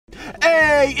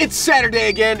Hey, it's Saturday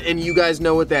again, and you guys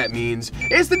know what that means.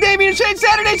 It's the Damien and Shayne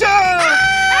Saturday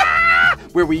Show!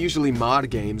 Where we usually mod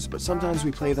games, but sometimes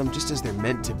we play them just as they're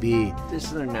meant to be. This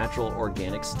is their natural,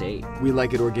 organic state. We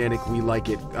like it organic, we like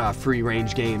it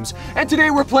free-range games. And today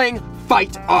we're playing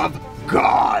Fight of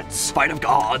Gods. Fight of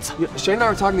Gods. Yeah, Shayne and I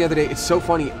were talking the other day, it's so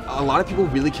funny. A lot of people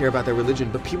really care about their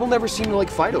religion, but people never seem to like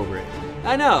fight over it.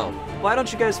 I know. Why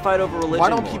don't you guys fight over religion? Why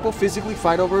don't more? people physically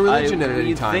fight over religion at any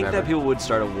You'd time think ever? that people would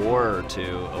start a war or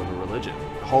two over religion.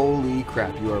 Holy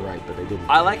crap, you are right, but they didn't.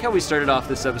 I like how we started off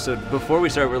this episode. Before we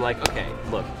started, we're like, okay,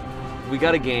 look, we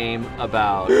got a game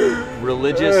about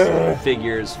religious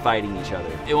figures fighting each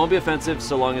other. It won't be offensive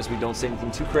so long as we don't say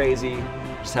anything too crazy,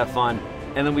 just have fun.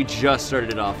 And then we just started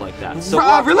it off like that. So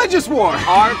religious war!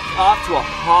 Off to a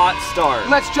hot start.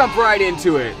 Let's jump right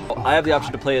into it. I have the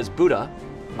option to play as Buddha,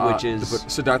 which is...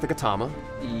 Siddhartha Gautama.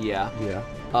 Yeah. Yeah.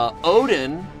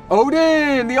 Odin.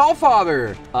 Odin, the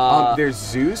Allfather. There's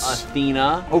Zeus.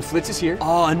 Athena. Oh, Flitz is here.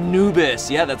 Oh,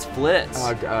 Anubis. Yeah, that's Flitz.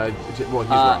 Well, he's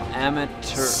wrong.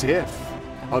 Amateur. Sif.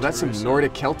 Oh, that's some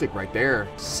Nordic Celtic right there.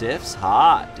 Sif's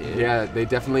hot, dude. Yeah, they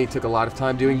definitely took a lot of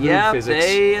time doing boob Yeah, physics.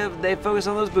 they focus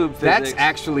on those boob physics. That's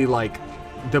actually like,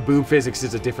 the boob physics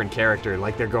is a different character.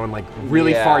 Like they're going like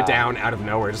really far down out of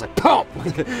nowhere, just like pump,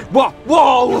 whoa,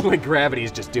 whoa! Like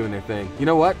gravity's just doing their thing. You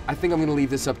know what? I think I'm gonna leave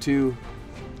this up to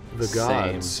the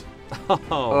gods.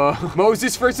 Oh.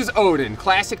 Moses versus Odin,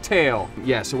 classic tale.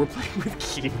 Yeah, so we're playing with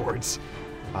keyboards.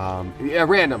 Yeah,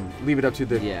 random. Leave it up to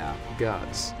the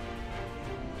gods.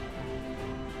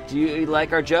 Do you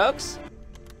like our jokes?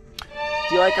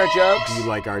 Do you like our jokes? Do you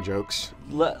like our jokes?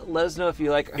 Let us know if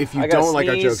you like. If you don't like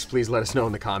our jokes, please let us know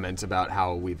in the comments about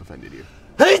how we've offended you.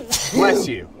 Bless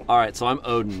you. All right, so I'm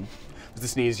Odin. Was the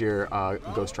sneeze your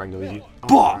ghost trying to leave you?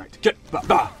 Bah!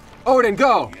 Right. Odin,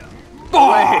 go!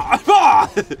 Bah! Bah!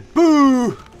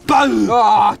 Boo!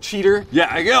 Ah, cheater.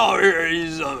 Yeah, get over here.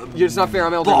 You're just not fair,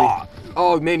 I'm elderly. Bah!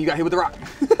 Oh man, you got hit with the rock.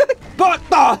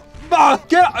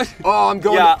 Get out. Oh, I'm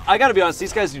going. Yeah, I gotta be honest,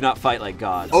 these guys do not fight like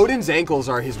gods. Odin's ankles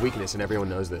are his weakness, and everyone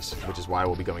knows this, which is why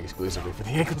we'll be going exclusively for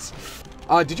the ankles.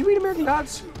 Did you read American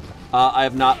Gods? I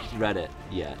have not read it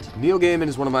yet. Neil Gaiman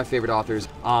is one of my favorite authors.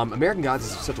 American Gods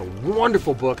is such a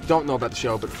wonderful book. Don't know about the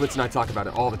show, but Flitz and I talk about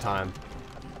it all the time.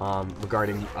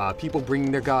 Regarding people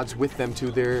bringing their gods with them to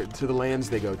the lands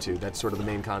they go to. That's sort of the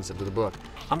main concept of the book.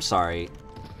 I'm sorry.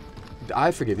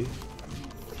 I forgive you.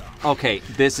 Okay,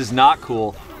 this is not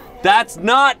cool. That's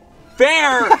not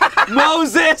fair,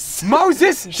 Moses!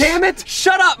 Moses, damn it!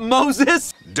 Shut up,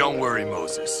 Moses! Don't worry,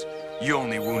 Moses. You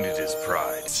only wounded his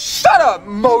pride. Shut up,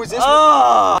 Moses!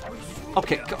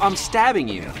 Okay, I'm stabbing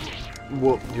you.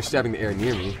 Well, you're stabbing the air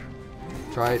near me.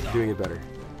 Try doing it better.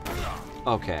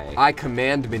 Okay. I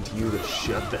commandment you to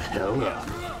shut the hell up.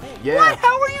 Yeah. What?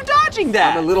 How are you dodging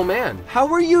that? I'm a little man. How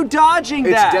are you dodging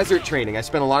that? It's desert training. I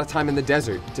spent a lot of time in the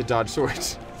desert to dodge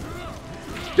swords.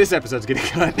 This episode's getting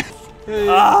cut.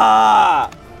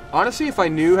 Honestly, if I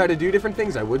knew how to do different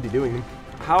things, I would be doing them.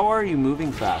 How are you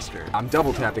moving faster? I'm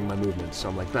double tapping my movements, so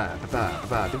I'm like ba ba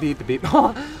ba ba beep beep.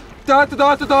 Da da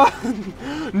da da da.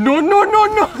 No no no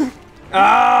no.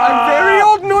 I'm very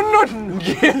old. No no.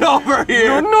 Get over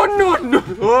here. No no no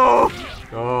no.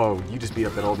 Oh, you just beat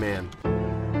up that old man.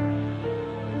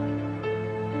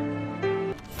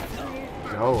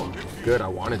 Oh, good. I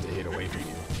wanted to hit away from you.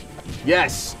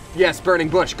 Yes, yes, burning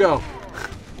bush, go.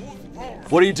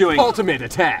 What are you doing? Ultimate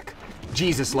attack.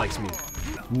 Jesus likes me.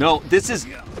 No, this is...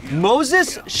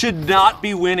 Moses should not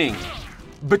be winning.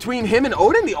 Between him and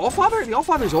Odin, the Allfather? The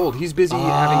Allfather's old. He's busy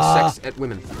having sex at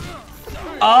women.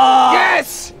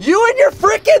 Yes! You and your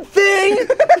freaking thing!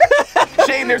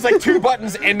 Shayne, there's like 2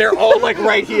 buttons and they're all like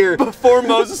right here. Before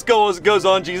Moses goes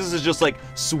on, Jesus is just like,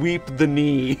 sweep the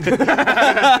knee.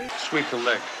 Sweep the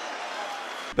leg.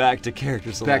 Back to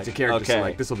character select. Back to character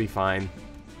select. This will be fine.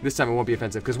 This time it won't be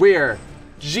offensive because we're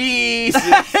Jesus.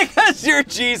 Because you're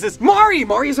Jesus. Mari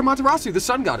is Amaterasu, the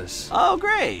sun goddess. Oh,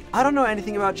 great. I don't know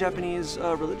anything about Japanese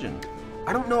religion.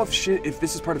 I don't know if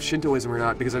this is part of Shintoism or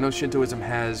not, because I know Shintoism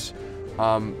has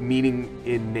meaning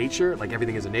in nature, like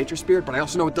everything is a nature spirit, but I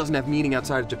also know it doesn't have meaning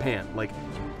outside of Japan. Like,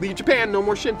 leave Japan, no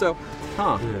more Shinto.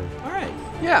 Huh. Yeah. All right.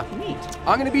 Yeah. Neat.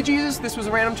 I'm gonna be Jesus. This was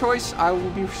a random choice. I will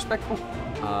be respectful.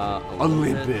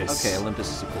 Olympus. Okay,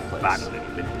 Olympus is a cool place. Battle at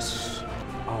Olympus.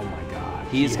 Oh my god.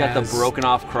 He's got the broken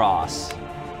off cross.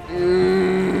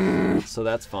 So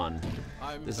that's fun.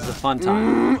 This is a fun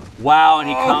time. Wow, and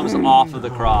he comes off of the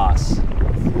cross.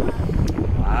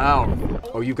 Wow.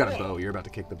 Oh, you've got a bow. You're about to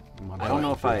kick my bow. I don't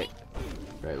know if I...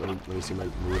 Right, let me see my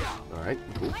move. All right,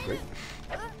 cool, great.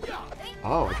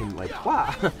 Oh, I can like,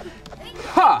 wah.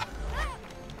 Ha!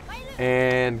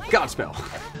 And Godspell.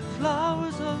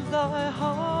 Flowers of thy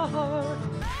heart.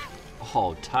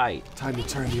 Oh, tight. Time to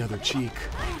turn the other cheek.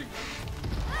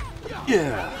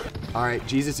 Yeah. All right,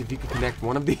 Jesus, if you could connect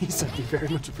one of these, I'd be very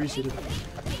much appreciative.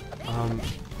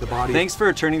 The body. Thanks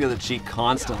for turning the other cheek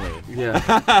constantly. Yeah.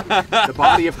 The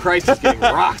body of Christ is getting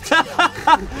rocked.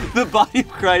 The body of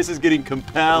Christ is getting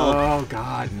compelled. Oh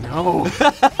God, no.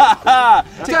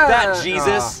 Take that,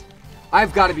 Jesus.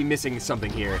 I've got to be missing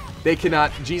something here. They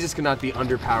cannot. Jesus cannot be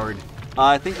underpowered.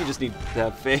 I think you just need to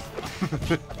have faith.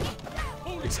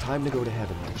 It's time to go to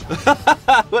heaven.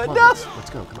 What? On, No. let's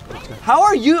go. Come on, let's go. How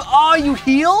are you? Oh, you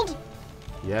healed?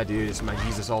 Yeah, dude, it's my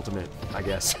Jesus ultimate, I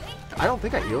guess. I don't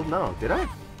think I healed. No, did I?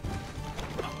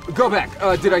 Go back.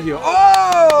 Did I heal?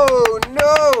 Oh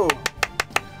no!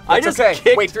 I That's just okay.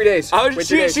 kicked. Wait 3 days. I was, Wait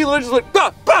 3 days. she literally just went,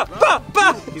 bah, bah, bah,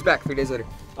 bah. He's back 3 days later.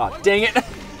 Oh, dang it. Oh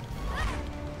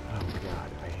my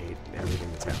God, I hate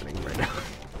everything that's happening right now.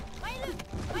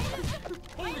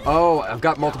 Oh, I've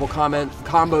got multiple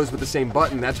combos with the same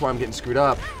button. That's why I'm getting screwed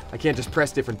up. I can't just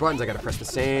press different buttons. I gotta press the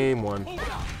same one.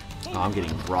 Oh, I'm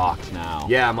getting rocked now.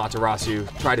 Yeah,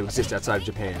 Amaterasu. Try to exist outside of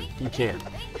Japan. You can't.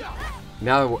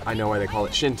 Now I know why they call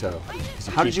it Shinto.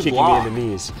 How did you kicking block? me in the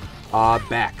knees?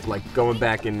 Back. Like going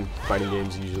back in fighting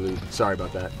games usually. Sorry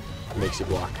about that. It makes you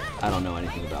block. I don't know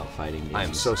anything about fighting games. I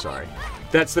am so sorry.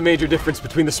 That's the major difference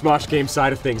between the Smosh game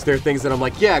side of things. There are things that I'm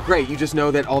like, yeah, great. You just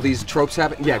know that all these tropes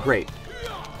happen. Yeah, great.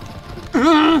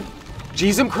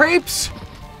 Jeezum crepes!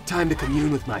 Time to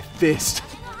commune with my fist.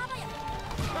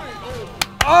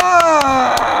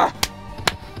 Ah!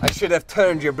 I should have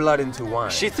turned your blood into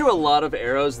wine. She threw a lot of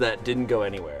arrows that didn't go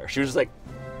anywhere. She was just like,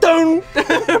 dun,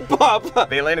 pop.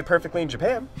 They landed perfectly in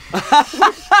Japan.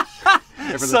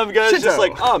 Some guy's Shinto. just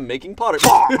like, oh, I'm making pottery.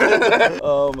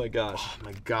 Oh my gosh. Oh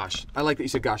my gosh. I like that you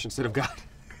said gosh instead of God.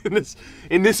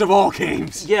 In this of all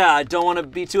games. Yeah, I don't want to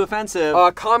be too offensive.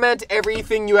 Comment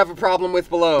everything you have a problem with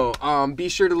below. Be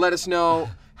sure to let us know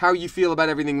how you feel about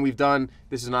everything we've done.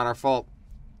 This is not our fault.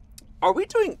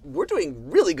 We're doing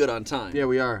really good on time. Yeah,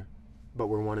 we are. But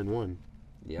we're 1-1.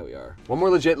 Yeah, we are. One more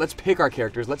legit. Let's pick our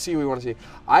characters. Let's see who we want to see.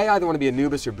 I either want to be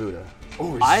Anubis or Buddha.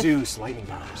 Or Zeus, lightning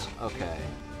powers. Okay.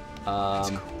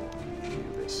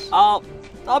 Anubis. I'll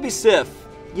be Sif.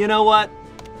 You know what?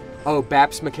 Oh,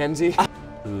 Baps Mackenzie.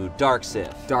 Ooh, Dark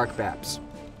Sif. Dark Baps.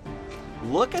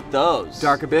 Look at those.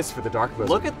 Dark Abyss for the Dark Abyss.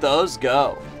 Look at those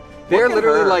go. They're Look at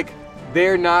literally her. like,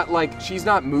 they're not like, she's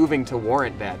not moving to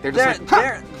warrant that. They're just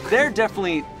They're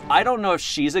definitely, I don't know if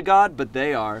she's a god, but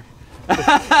they are.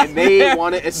 and they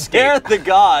want to escape. They're the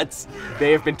gods.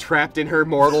 They have been trapped in her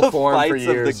mortal form for Fights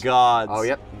years. of the gods. Oh,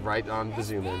 yep, right on the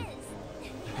zoom in.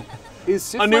 Is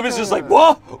Sif Anubis like just like,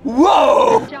 whoa,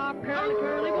 whoa!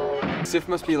 Sif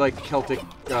must be like Celtic,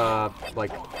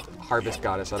 like harvest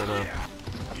goddess. I don't know.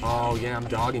 Oh yeah, I'm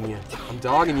dogging you. I'm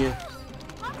dogging you.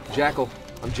 Jackal.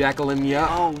 I'm jackaling you.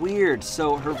 Oh, weird.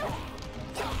 So her.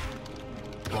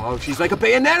 Oh, she's like a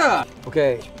bayonetta.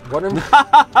 Okay, what are my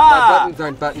buttons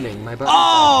aren't buttoning. My buttons.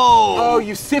 Oh! Oh,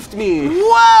 you sift me.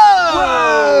 Whoa!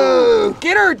 Whoa!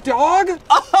 Get her, dog.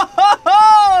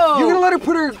 Oh! You gonna let her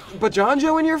put her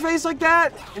bajanjo in your face like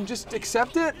that and just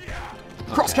accept it?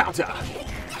 Cross counter.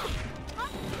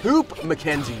 Poop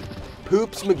Mackenzie.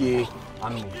 Poops McGee.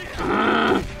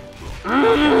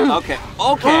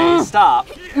 Okay, stop.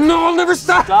 No, I'll never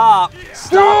stop. Stop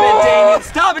it, Damien.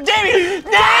 Stop it, Damien.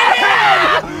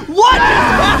 Damien! What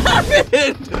just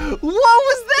happened? What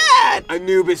was that?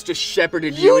 Anubis just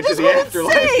shepherded you into the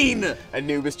afterlife. Insane.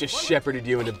 Anubis just shepherded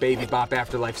you into Baby Bop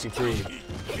Afterlife Supreme.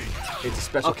 It's a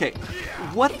special. Okay,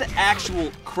 what the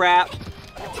actual crap?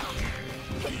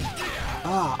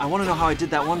 Oh, I want to know how I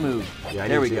did that one move. Yeah,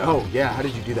 there we go. Oh, yeah, how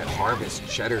did you do that? Harvest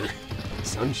Cheddar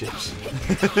Sun Chips.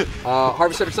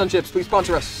 Harvest Cheddar Sun Chips, please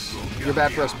sponsor us. You're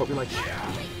bad for us, but we like you.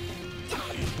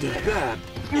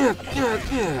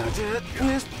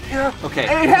 Okay,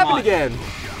 Hey, it happened again.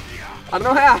 I don't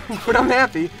know how, but I'm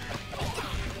happy.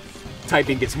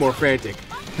 Typing gets more frantic.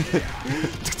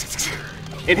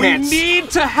 Enhance. We need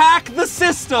to hack the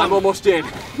system. I'm almost in.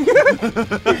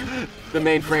 The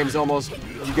mainframe's almost.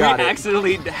 You got we it.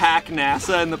 accidentally hack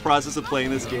NASA in the process of playing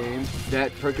this game.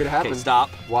 That could happen. Okay, stop.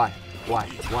 Why? Why?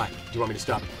 Why? Do you want me to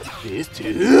stop? This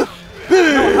too.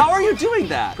 No, how are you doing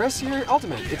that? Press your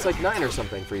ultimate. It's like 9 or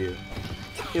something for you.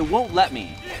 It won't let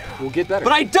me. We'll get better.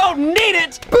 But I don't need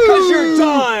it! Because you're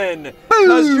done!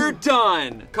 Because you're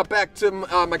done! Cut back to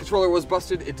my controller was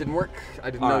busted. It didn't work. I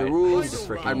didn't know the Alright. rules.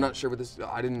 Freaking- I'm not sure what this.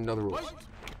 I didn't know the rules.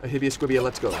 Ahibia Squibia,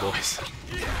 let's go, boys.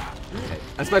 Okay.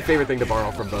 That's my favorite thing to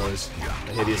borrow from Bose.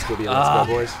 Ahibia Squibia, let's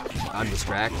go, boys. I'm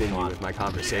distracting you with my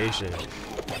conversation.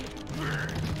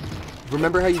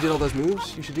 Remember how you did all those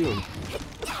moves? You should do them.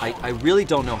 I really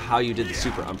don't know how you did the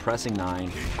super. I'm pressing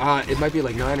 9. It might be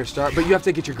like 9 or star, but you have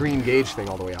to get your green gauge thing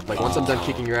all the way up. Like once I'm done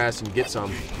kicking your ass and you get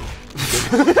some.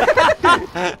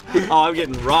 Oh, I'm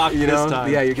getting rocked You know? this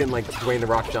time. Yeah, you're getting like Dwayne the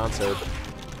Rock Johnson.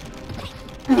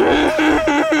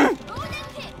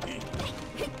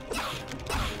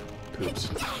 Poops.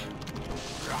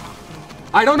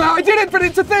 I don't know how I did it, but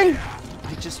it's a thing!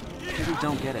 I just really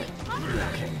don't get it.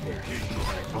 Okay, here.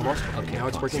 Almost. Okay, now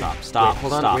it's working. Stop, Wait,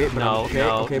 hold on, stop. wait, but No, okay,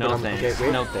 no, okay, no but I'm thanks. okay,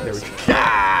 wait. No There we thanks. go.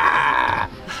 Ah!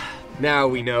 Now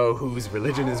we know whose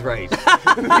religion is right.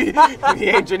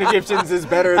 the ancient Egyptians is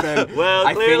better than Well,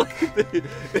 I clearly, think.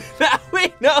 now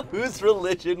we know whose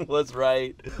religion was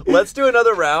right. Let's do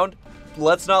another round.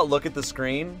 Let's not look at the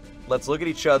screen. Let's look at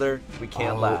each other. We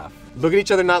can't laugh. Look at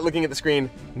each other, not looking at the screen,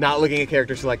 not looking at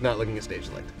character select, not looking at stage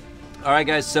select. All right,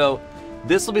 guys. So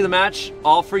this will be the match,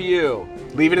 all for you.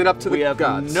 Leaving it up to We the have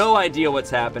gods. no idea what's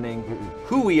happening,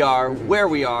 who we are, where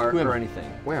we are, Who am or I? anything.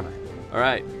 Where am I? All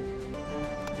right.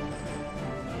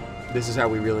 This is how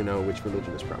we really know which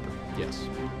religion is proper. Yes.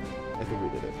 I think we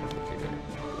did it. Okay,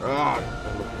 great.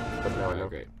 But now I know.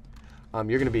 Great.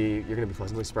 You're gonna be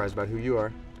pleasantly surprised about who you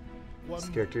are. It's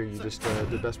the character you just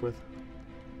did best with.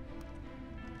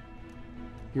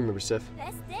 You remember Sif?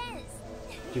 Let's dance.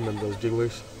 Do you remember those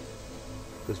jigglers?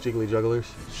 Those jiggly jugglers?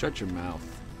 Shut your mouth.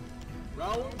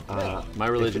 Uh, My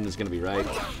religion is gonna be right.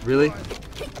 really?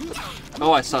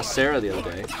 Oh, I saw Sarah the other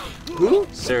day. Who?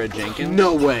 Sarah Jenkins.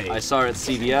 No way. I saw her at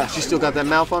CBS. She still got that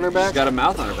mouth on her back? She's got a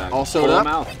mouth on her back. All sewed Full up?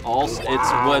 mouth. All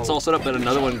it's all sewed up, but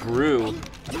another one grew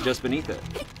just beneath it.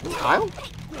 Kyle?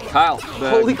 Kyle. the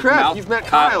Holy crap, mouth- you've met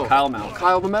Kyle. Kyle mouth.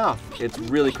 Kyle the mouth. It's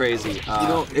really crazy. You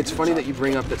know, it's funny that you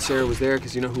bring up that Sarah was there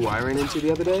because you know who I ran into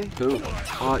the other day? who?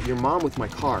 Your mom with my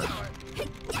card.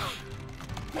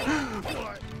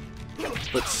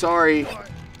 But sorry.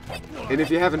 And if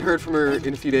you haven't heard from her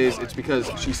in a few days, it's because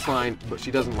she's fine, but she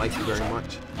doesn't like you very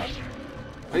much. How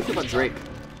do you feel about Drake?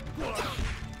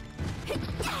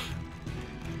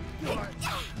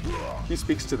 He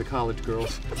speaks to the college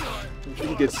girls.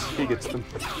 He gets them.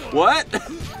 What?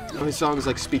 His songs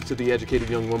like speak to the educated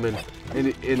young woman, and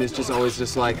it's just always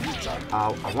just like,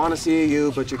 I want to see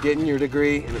you, but you're getting your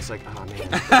degree, and it's like, oh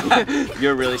man.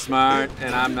 You're really smart,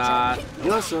 and I'm not.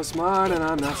 You're so smart, and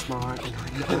I'm not smart.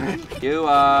 You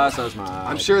are so smart.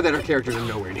 I'm sure that our characters are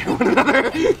nowhere near one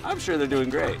another. I'm sure they're doing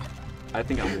great. I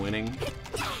think I'm winning.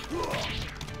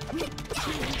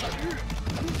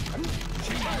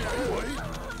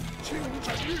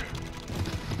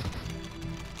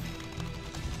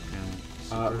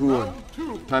 Who won?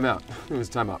 Timeout. It was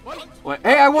timeout. What?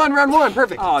 Hey, I won round 1.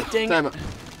 Perfect. Oh, dang it.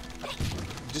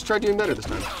 Timeout. Just try doing better this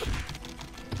time.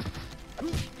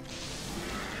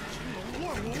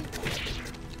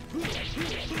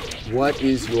 What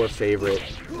is your favorite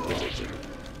religion?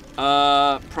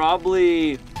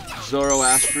 Probably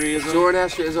Zoroastrianism.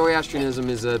 Zoroastrianism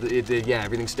is yeah,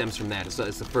 everything stems from that. It's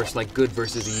the first like good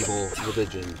versus evil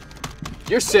religion.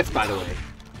 You're Sith, by the way.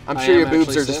 I'm I sure am your boobs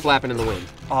actually are just Sith. flapping in the wind.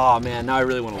 Oh man, now I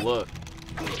really want to look.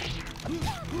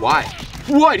 Why?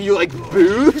 What? Do you like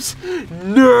boobs?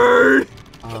 Nerd!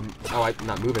 I'm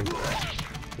not moving.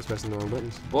 Just pressing the wrong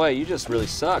buttons. Boy, you just really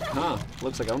suck, huh?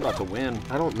 Looks like I'm about to win.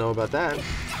 I don't know about that.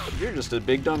 You're just a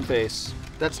big dumb face.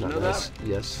 That's not You know nice.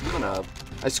 Yes. Come on up.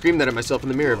 I scream that at myself in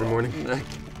the mirror every morning.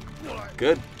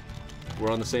 Good.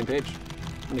 We're on the same page.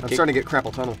 I'm starting to get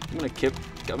Crapple Tunnel. I'm gonna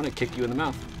kick you in the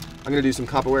mouth. I'm gonna do some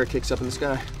capoeira kicks up in the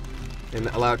sky, and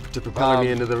allow it to propel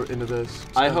me into the.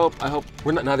 Sky. I hope.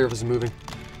 We're not. Neither of us is moving.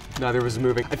 Neither of us is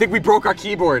moving. I think we broke our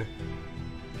keyboard.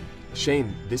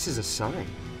 Shayne, this is a sign.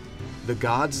 The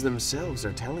gods themselves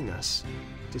are telling us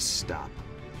to stop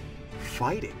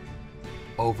fighting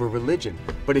over religion.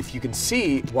 But if you can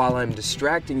see, while I'm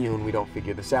distracting you and we don't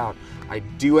figure this out, I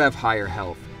do have higher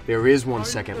health. There is 1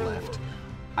 second left.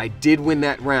 I did win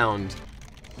that round,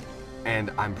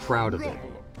 and I'm proud of it.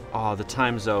 Oh, the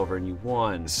time's over and you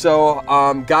won. So,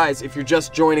 guys, if you're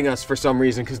just joining us for some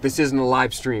reason, because this isn't a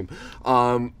live stream,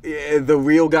 the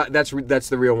real guy, that's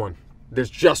the real one. There's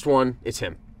just one, it's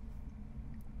him.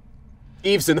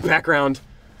 Eve's in the background.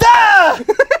 Ah!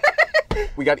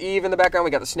 We got Eve in the background,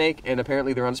 we got the snake, and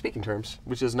apparently they're on speaking terms,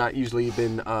 which has not usually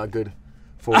been good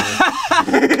for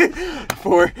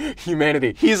for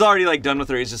humanity. He's already like done with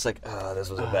her. He's just like, oh, this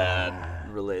is a bad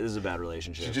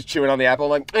relationship. She's just chewing on the apple,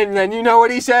 like, and then you know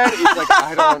what he said? He's like,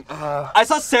 I don't. I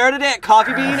saw Sarah today at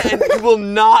Coffee Bean, and you will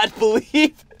not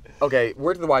believe. Okay,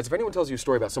 word to the wise, if anyone tells you a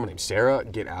story about someone named Sarah,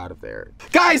 get out of there.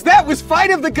 Guys, that was Fight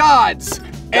of the Gods!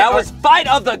 That was Fight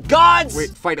of the Gods!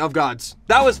 Wait, Fight of Gods.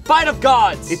 That was Fight of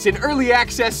Gods! It's in early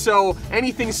access, so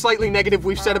anything slightly negative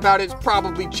we've said about it's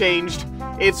probably changed.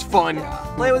 It's fun.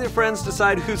 Play with your friends,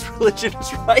 decide whose religion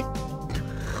is right.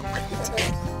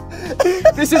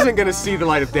 This isn't gonna see the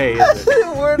light of day, is it?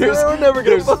 We're never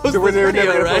gonna post this We're never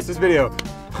video, gonna right? post this video.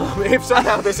 If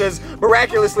somehow this has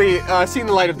miraculously seen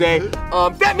the light of day,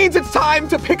 that means it's time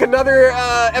to pick another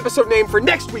episode name for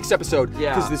next week's episode.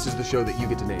 Yeah. Because this is the show that you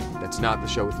get to name. That's not the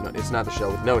show with no, it's not the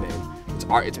show with no name.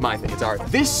 It's my thing. It's ours.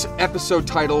 This episode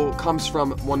title comes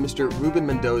from one Mr. Ruben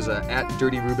Mendoza at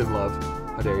Dirty Ruben Love.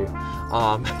 How dare you?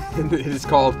 And it is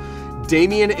called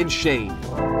Damien and Shayne,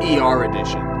 ER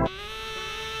edition.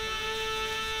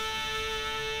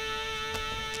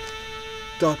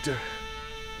 Doctor,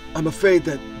 I'm afraid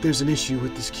that there's an issue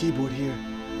with this keyboard here.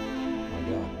 Oh my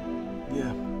god.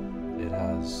 Yeah, It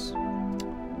has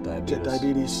diabetes.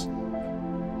 diabetes.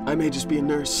 I may just be a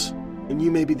nurse, and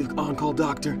you may be the on-call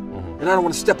doctor. And I don't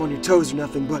want to step on your toes or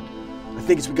nothing, but I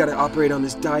think we gotta operate on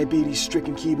this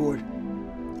diabetes-stricken keyboard.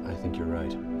 I think you're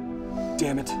right.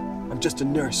 Damn it, I'm just a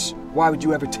nurse. Why would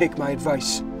you ever take my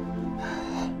advice?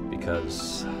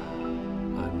 Because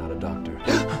I'm not a doctor.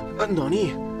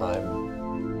 Nani? I'm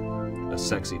a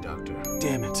sexy doctor.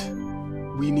 Damn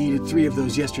it. We needed 3 of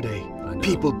those yesterday. I know.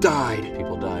 People died.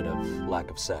 People died of lack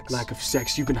of sex. Lack of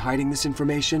sex. You've been hiding this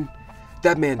information?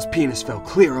 That man's penis fell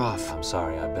clear off. I'm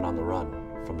sorry, I've been on the run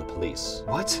from the police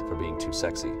What? for being too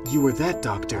sexy. You were that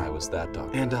doctor. I was that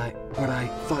doctor. And but I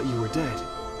thought you were dead.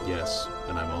 Yes,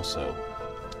 and I'm also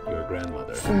your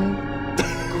grandmother.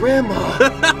 Grandma!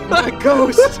 My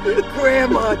ghost!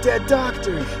 Grandma, dead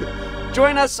doctor!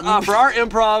 Join us for our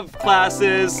improv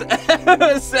classes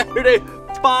Saturday,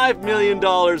 $5 million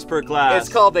per class.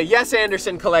 It's called the Yes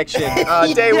Anderson Collection.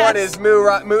 Day 1 is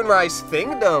Moonrise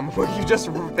Thingdom, where you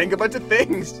just think a bunch of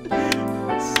things.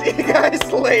 See you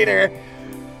guys later.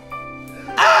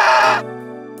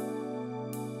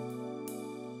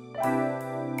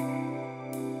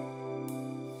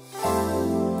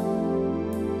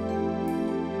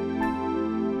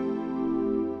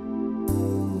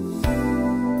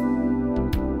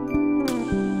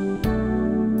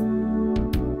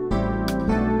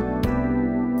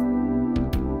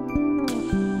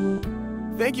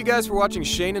 Thank you guys for watching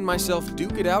Shayne and myself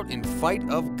duke it out in Fight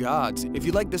of Gods. If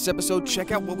you liked this episode,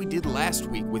 check out what we did last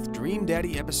week with Dream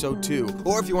Daddy Episode 2.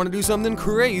 Or if you want to do something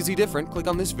crazy different, click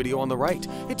on this video on the right.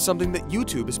 It's something that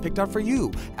YouTube has picked out for you,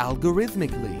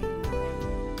 algorithmically.